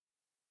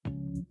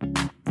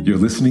You're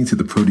listening to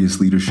the Proteus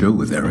Leader Show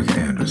with Erika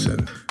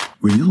Anderson,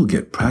 where you'll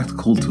get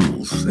practical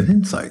tools and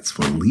insights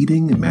for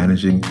leading and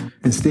managing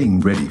and staying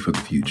ready for the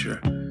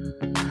future.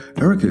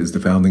 Erika is the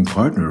founding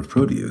partner of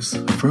Proteus,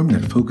 a firm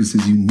that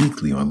focuses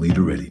uniquely on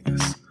leader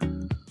readiness.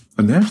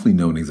 A nationally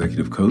known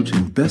executive coach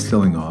and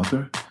best-selling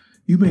author,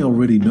 you may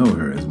already know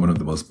her as one of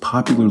the most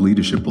popular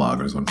leadership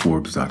bloggers on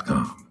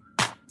Forbes.com.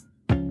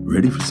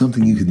 Ready for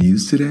something you can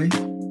use today?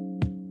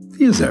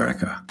 Here's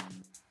Erika.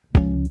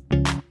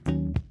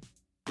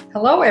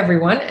 Hello,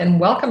 everyone, and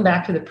welcome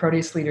back to the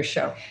Proteus Leader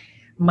Show.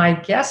 My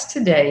guest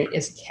today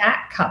is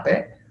Kat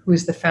Kopett, who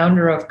is the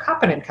founder of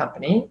Kopett &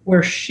 Company,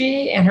 where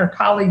she and her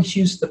colleagues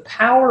use the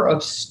power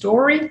of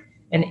story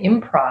and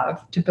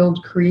improv to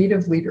build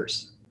creative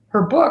leaders.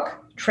 Her book,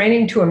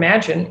 Training to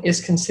Imagine, is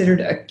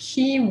considered a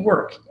key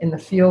work in the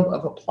field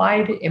of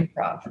applied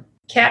improv.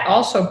 Kat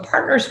also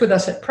partners with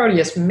us at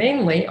Proteus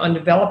mainly on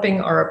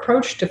developing our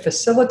approach to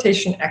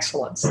facilitation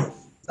excellence.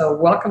 So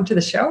welcome to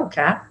the show,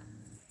 Kat.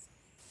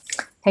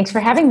 Thanks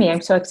for having me.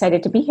 I'm so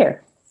excited to be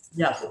here.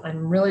 Yes,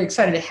 I'm really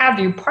excited to have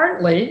you,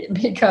 partly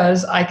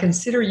because I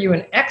consider you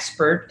an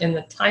expert in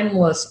the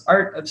timeless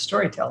art of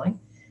storytelling.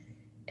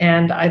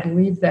 And I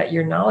believe that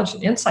your knowledge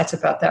and insights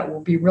about that will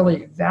be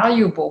really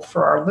valuable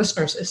for our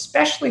listeners,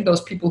 especially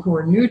those people who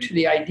are new to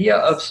the idea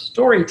of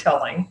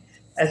storytelling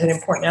as an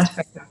important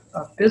aspect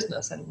of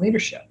business and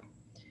leadership.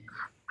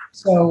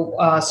 So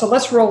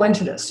let's roll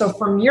into this. So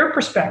from your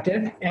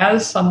perspective,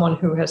 as someone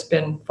who has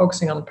been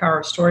focusing on the power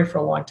of story for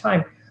a long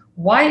time,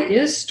 why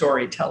is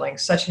storytelling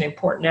such an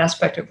important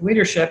aspect of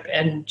leadership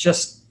and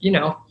just,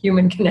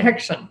 human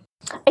connection?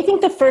 I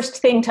think the first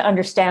thing to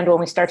understand when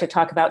we start to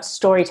talk about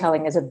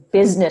storytelling as a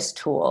business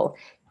tool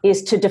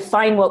is to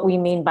define what we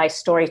mean by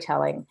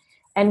storytelling.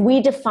 And we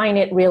define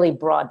it really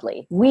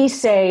broadly. We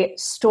say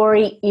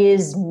story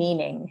is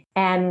meaning,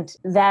 and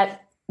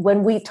that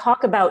when we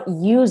talk about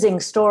using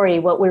story,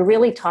 what we're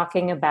really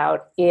talking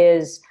about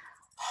is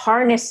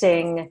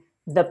harnessing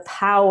the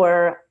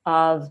power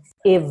of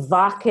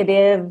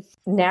evocative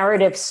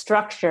narrative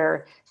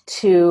structure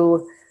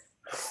to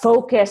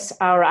focus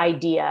our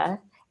idea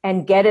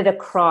and get it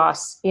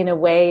across in a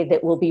way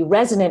that will be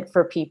resonant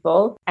for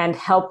people and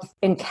help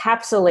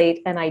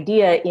encapsulate an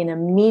idea in a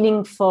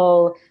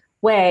meaningful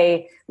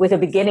way with a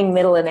beginning,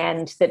 middle, and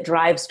end that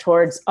drives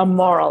towards a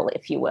moral,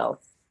 if you will.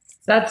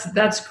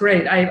 That's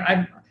great.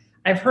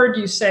 I've heard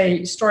you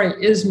say story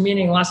is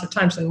meaning lots of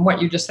times, and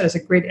what you just said is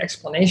a great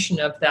explanation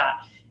of that.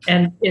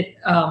 And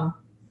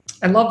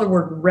I love the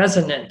word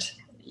resonant,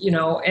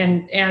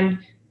 and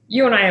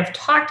you and I have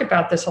talked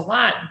about this a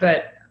lot,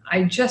 but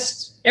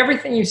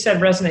everything you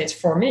said resonates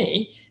for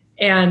me.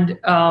 And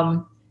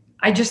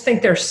I just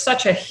think there's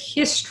such a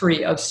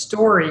history of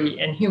story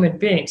in human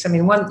beings. I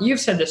mean,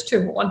 you've said this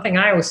too, but one thing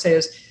I always say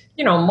is,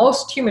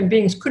 most human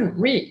beings couldn't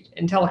read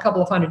until a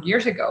couple of hundred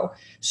years ago.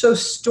 So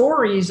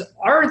stories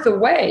are the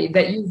way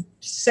that you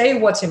say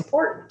what's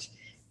important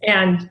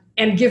and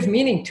give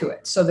meaning to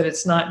it so that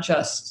it's not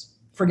just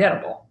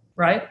forgettable,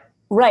 right?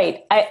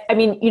 Right.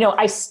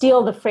 I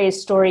steal the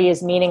phrase story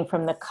is meaning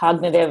from the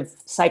cognitive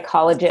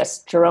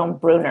psychologist Jerome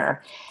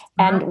Bruner.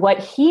 And what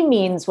he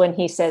means when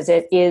he says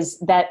it is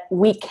that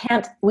we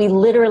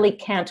literally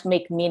can't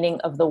make meaning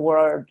of the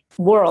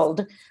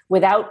world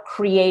without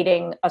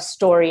creating a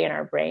story in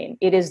our brain.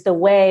 It is the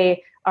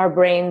way our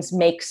brains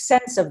make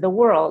sense of the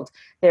world.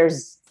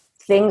 There's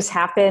things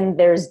happen,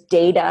 there's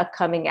data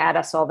coming at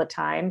us all the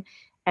time.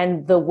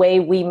 And the way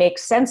we make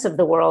sense of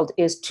the world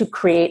is to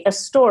create a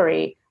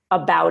story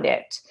about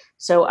it.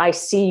 So I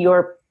see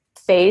your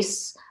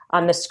face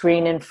on the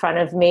screen in front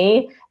of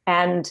me,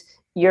 and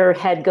your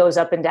head goes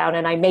up and down,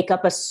 and I make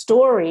up a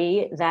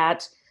story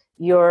that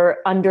you're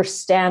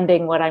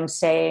understanding what I'm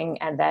saying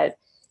and that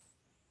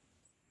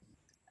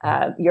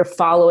you're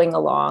following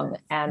along.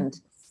 And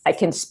I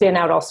can spin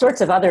out all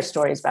sorts of other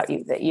stories about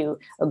you, that you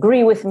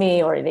agree with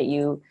me or that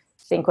you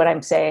think what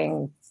I'm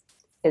saying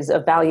is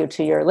of value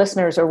to your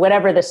listeners or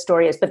whatever the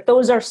story is. But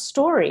those are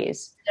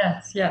stories.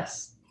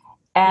 Yes.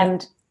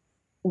 And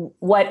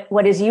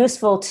what is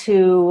useful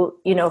to,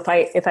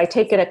 if I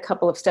take it a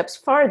couple of steps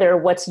farther,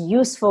 what's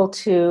useful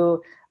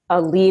to a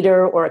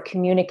leader or a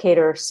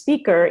communicator or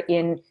speaker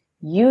in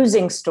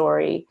using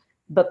story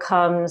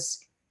becomes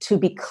to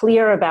be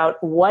clear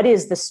about what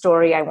is the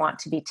story I want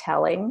to be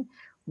telling,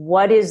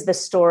 what is the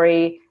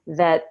story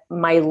that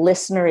my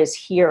listener is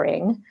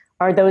hearing.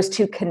 Are those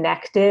two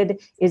connected?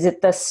 Is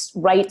it the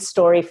right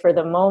story for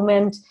the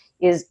moment?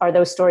 Are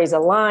those stories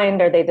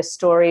aligned? Are they the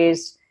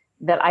stories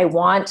that I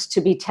want to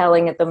be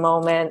telling at the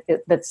moment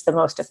that's the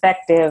most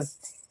effective?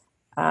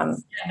 Yeah,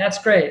 that's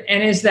great.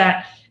 And is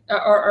that,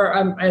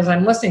 as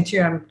I'm listening to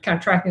you, I'm kind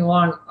of tracking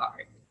along.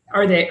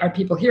 Are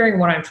people hearing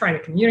what I'm trying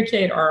to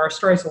communicate? Are our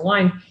stories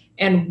aligned?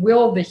 And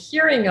will the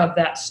hearing of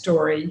that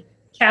story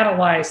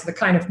catalyze the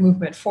kind of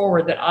movement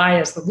forward that I,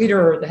 as the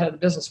leader or the head of the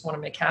business, want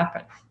to make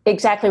happen?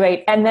 Exactly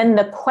right. And then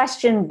the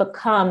question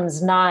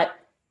becomes not,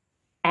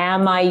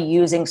 am I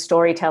using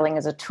storytelling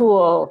as a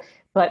tool,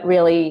 but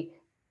really,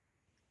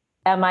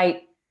 am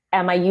I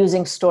am I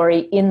using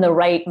story in the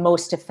right,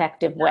 most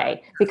effective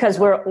way? Because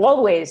we're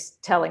always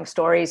telling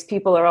stories.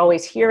 People are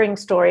always hearing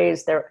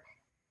stories. They're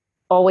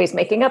always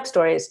making up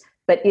stories.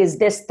 But is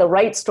this the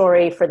right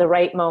story for the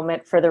right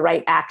moment, for the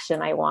right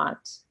action I want?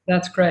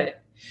 That's great.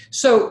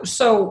 So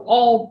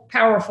all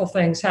powerful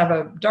things have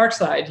a dark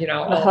side,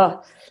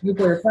 all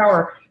nuclear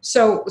power.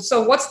 So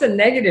what's the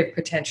negative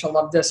potential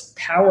of this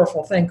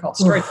powerful thing called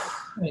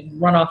storytelling?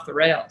 Run off the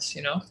rails,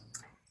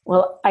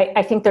 Well,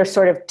 I think there's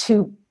sort of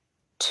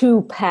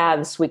two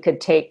paths we could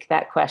take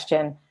that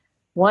question.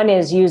 One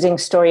is using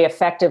story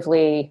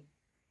effectively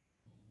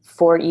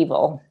for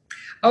evil.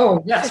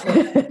 Oh, yes.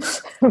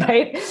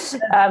 Right?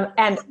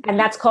 And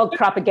that's called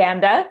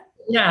propaganda.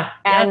 Yeah.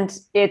 And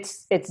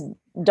it's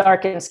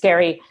dark and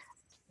scary.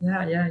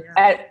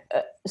 Yeah.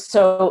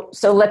 So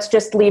let's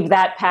just leave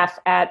that path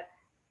at,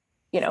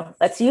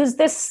 let's use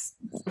this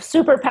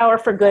superpower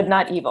for good,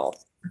 not evil.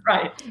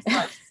 Right.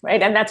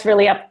 Right. And that's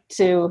really up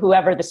to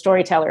whoever the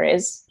storyteller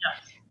is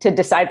to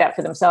decide that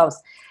for themselves.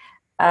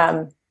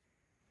 The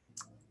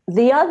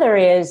other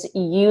is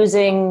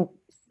using,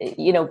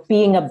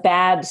 being a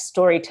bad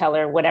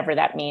storyteller, whatever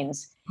that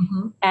means.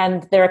 Mm-hmm.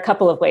 And there are a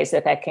couple of ways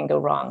that can go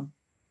wrong.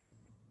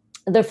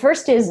 The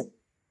first is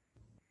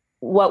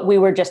what we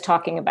were just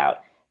talking about,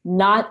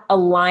 not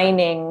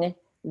aligning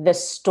the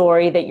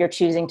story that you're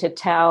choosing to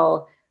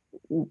tell,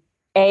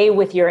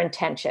 with your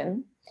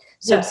intention.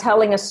 So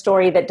telling a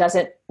story that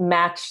doesn't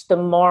match the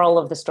moral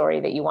of the story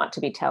that you want to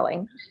be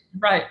telling.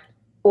 Right.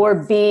 Or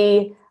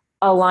B,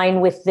 align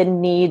with the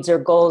needs or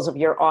goals of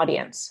your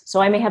audience.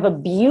 So I may have a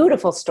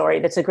beautiful story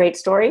that's a great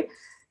story,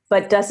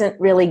 but doesn't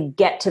really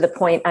get to the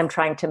point I'm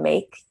trying to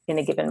make in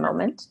a given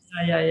moment.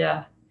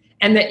 Yeah.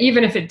 And that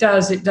even if it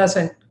does, it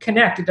doesn't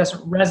connect, it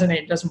doesn't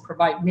resonate, it doesn't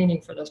provide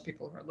meaning for those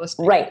people who are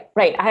listening. Right.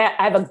 I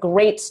have a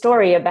great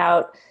story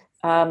about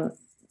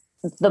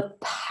the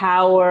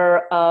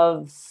power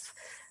of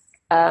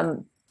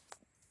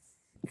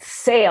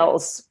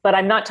sales, but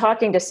I'm not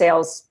talking to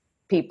sales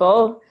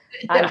people.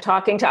 Yeah. I'm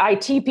talking to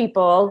IT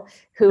people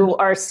who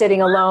are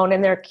sitting alone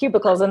in their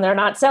cubicles and they're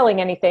not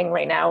selling anything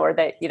right now, or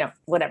that,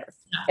 whatever.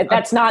 Yeah.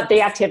 That's not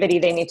the activity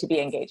they need to be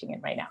engaging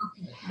in right now.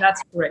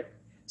 That's great.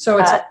 So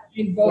it's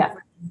both with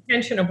the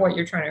intention of what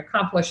you're trying to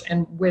accomplish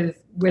and with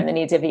and the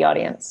needs of the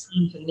audience.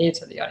 The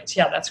needs of the audience.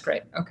 Yeah, that's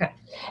great. Okay.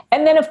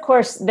 And then, of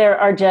course, there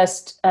are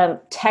just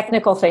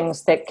technical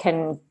things that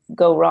can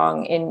go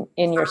wrong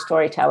in your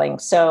storytelling.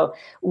 So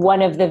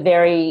one of the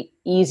very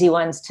easy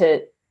ones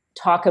to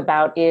talk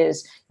about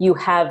is you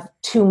have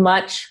too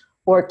much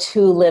or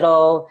too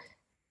little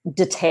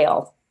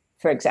detail,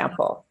 for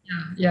example.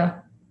 Yeah.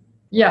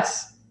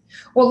 Yes.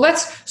 Well,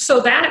 that's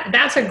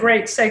a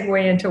great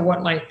segue into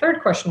what my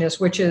third question is,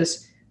 which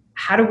is,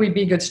 how do we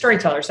be good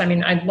storytellers? I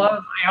mean, I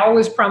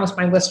always promise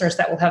my listeners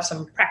that we'll have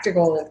some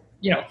practical,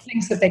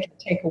 things that they can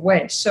take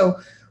away. So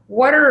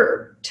what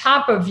are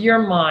top of your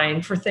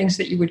mind for things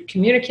that you would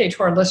communicate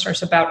to our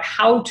listeners about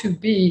how to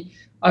be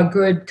a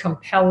good,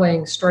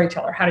 compelling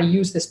storyteller, how to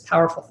use this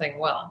powerful thing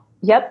well?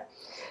 Yep.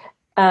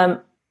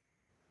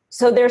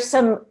 So there's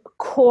some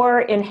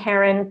core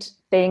inherent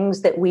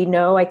things that we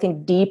know, I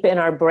think, deep in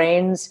our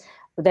brains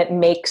that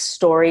make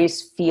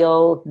stories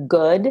feel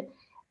good.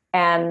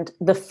 And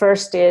the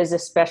first is,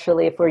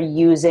 especially if we're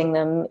using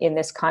them in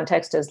this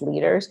context as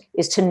leaders,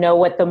 is to know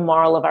what the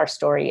moral of our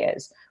story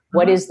is. Uh-huh.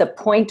 What is the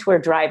point we're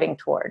driving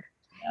toward?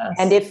 Yes.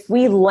 And if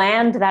we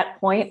land that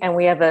point and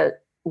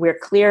we're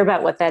clear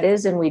about what that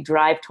is and we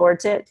drive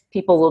towards it,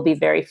 people will be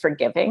very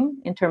forgiving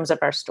in terms of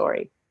our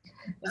story.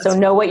 So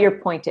know what your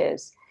point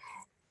is.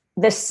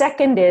 The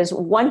second is,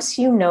 once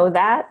you know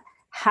that,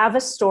 have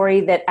a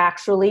story that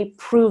actually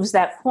proves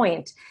that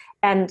point.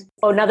 And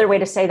another way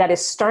to say that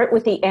is start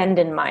with the end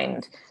in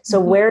mind. So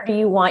where do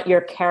you want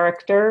your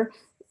character,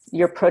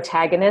 your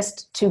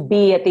protagonist, to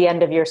be at the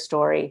end of your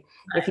story?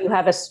 Right. If you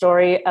have a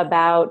story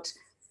about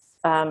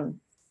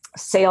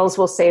sales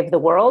will save the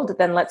world,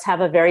 then let's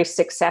have a very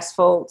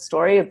successful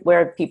story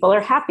where people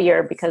are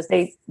happier because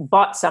they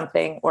bought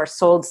something or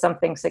sold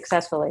something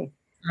successfully.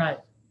 Right.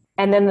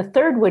 And then the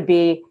third would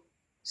be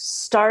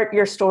start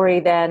your story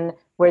then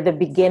where the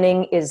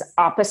beginning is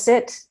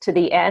opposite to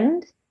the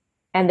end,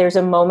 and there's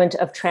a moment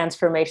of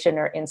transformation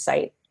or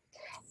insight.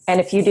 And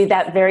if you do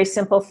that very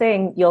simple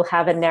thing, you'll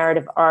have a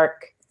narrative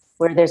arc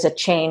where there's a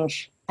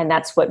change, and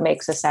that's what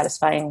makes a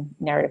satisfying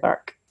narrative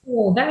arc.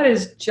 Oh, that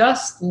is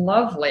just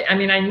lovely. I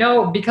mean, I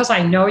know, because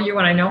I know you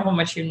and I know how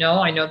much you know,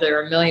 I know there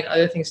are a million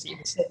other things that you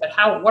can say,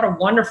 but what a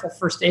wonderful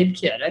first aid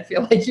kit. I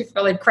feel like you've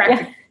really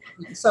cracked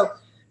it. So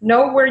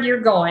know where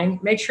you're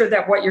going, make sure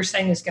that what you're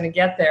saying is going to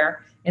get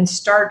there, and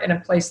start in a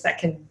place that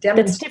can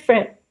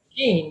demonstrate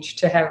change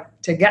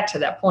to get to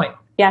that point.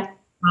 Yeah.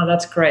 Oh,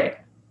 that's great.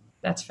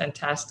 That's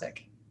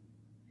fantastic.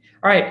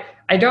 All right.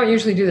 I don't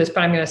usually do this,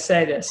 but I'm going to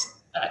say this.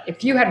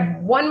 If you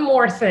had one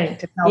more thing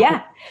to tell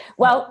people.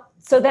 Well,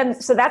 so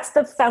that's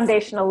the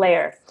foundational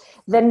layer.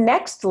 The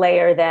next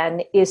layer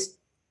then is,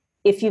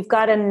 if you've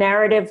got a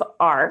narrative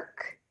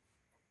arc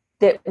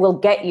that will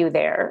get you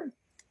there,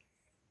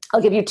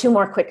 I'll give you two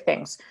more quick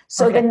things.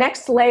 So The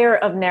next layer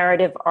of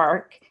narrative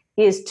arc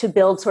is to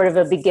build sort of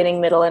a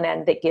beginning, middle, and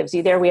end that gives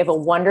you there. We have a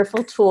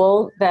wonderful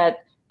tool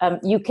that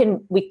you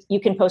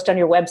can post on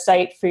your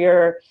website for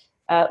your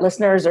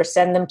listeners or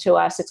send them to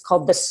us. It's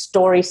called the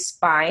Story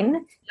Spine.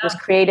 It was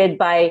created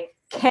by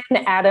Ken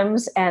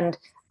Adams and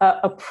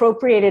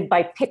appropriated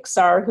by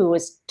Pixar, who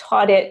was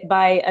taught it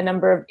by a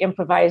number of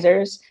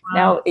improvisers.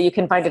 Wow. Now you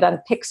can find it on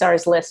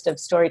Pixar's list of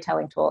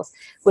storytelling tools,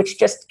 which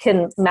just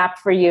can map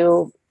for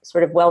you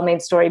sort of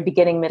well-made story,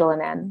 beginning, middle,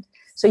 and end.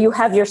 So you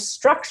have your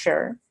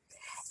structure.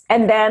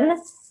 And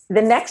then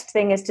the next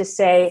thing is to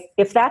say,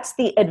 if that's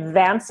the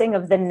advancing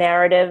of the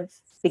narrative,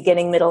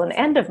 beginning, middle, and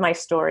end of my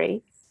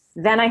story,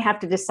 then I have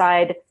to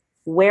decide,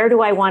 where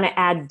do I want to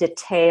add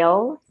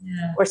detail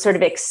or sort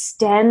of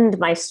extend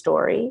my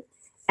story?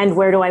 And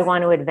where do I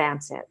want to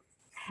advance it?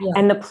 Yeah.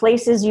 And the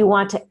places you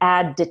want to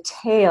add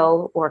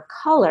detail or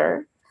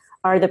color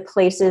are the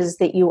places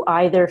that you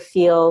either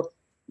feel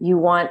you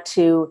want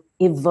to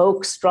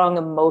evoke strong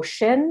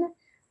emotion,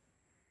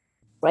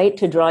 right,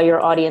 to draw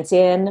your audience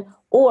in,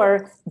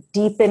 or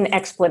deepen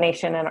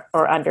explanation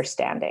or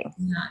understanding.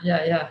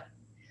 Yeah.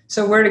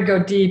 So where to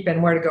go deep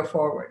and where to go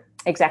forward.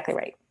 Exactly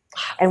right.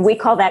 And we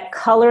call that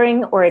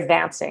coloring or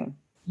advancing.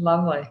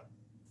 Lovely.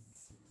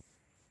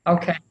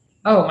 Okay.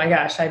 Oh my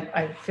gosh,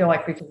 I feel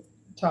like we could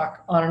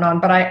talk on and on,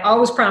 but I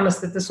always promise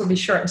that this will be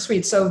short and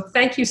sweet. So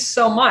thank you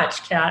so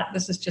much, Kat.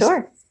 This is just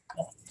sure.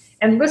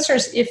 And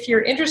listeners, if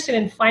you're interested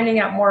in finding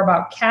out more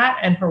about Kat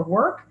and her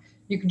work,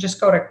 you can just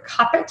go to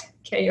Kopett,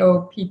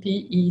 Koppett.com.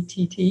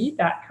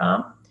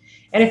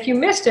 And if you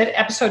missed it,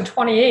 episode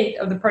 28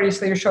 of the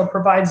Proteus Leader Show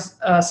provides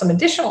some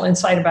additional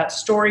insight about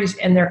stories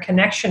and their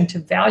connection to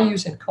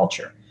values and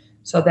culture.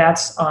 So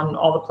that's on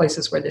all the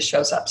places where this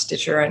shows up,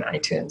 Stitcher and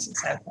iTunes and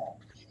SoundCloud.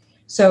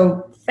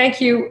 So thank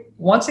you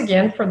once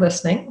again for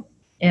listening.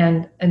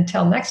 And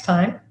until next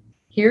time,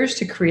 here's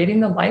to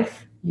creating the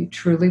life you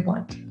truly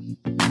want.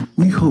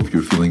 We hope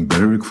you're feeling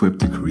better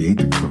equipped to create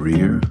the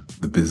career,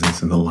 the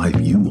business, and the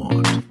life you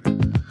want.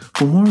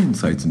 For more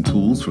insights and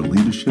tools for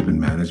leadership and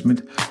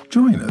management,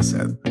 join us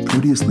at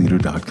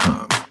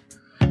proteusleader.com.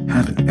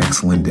 Have an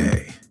excellent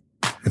day,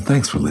 and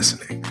thanks for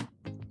listening.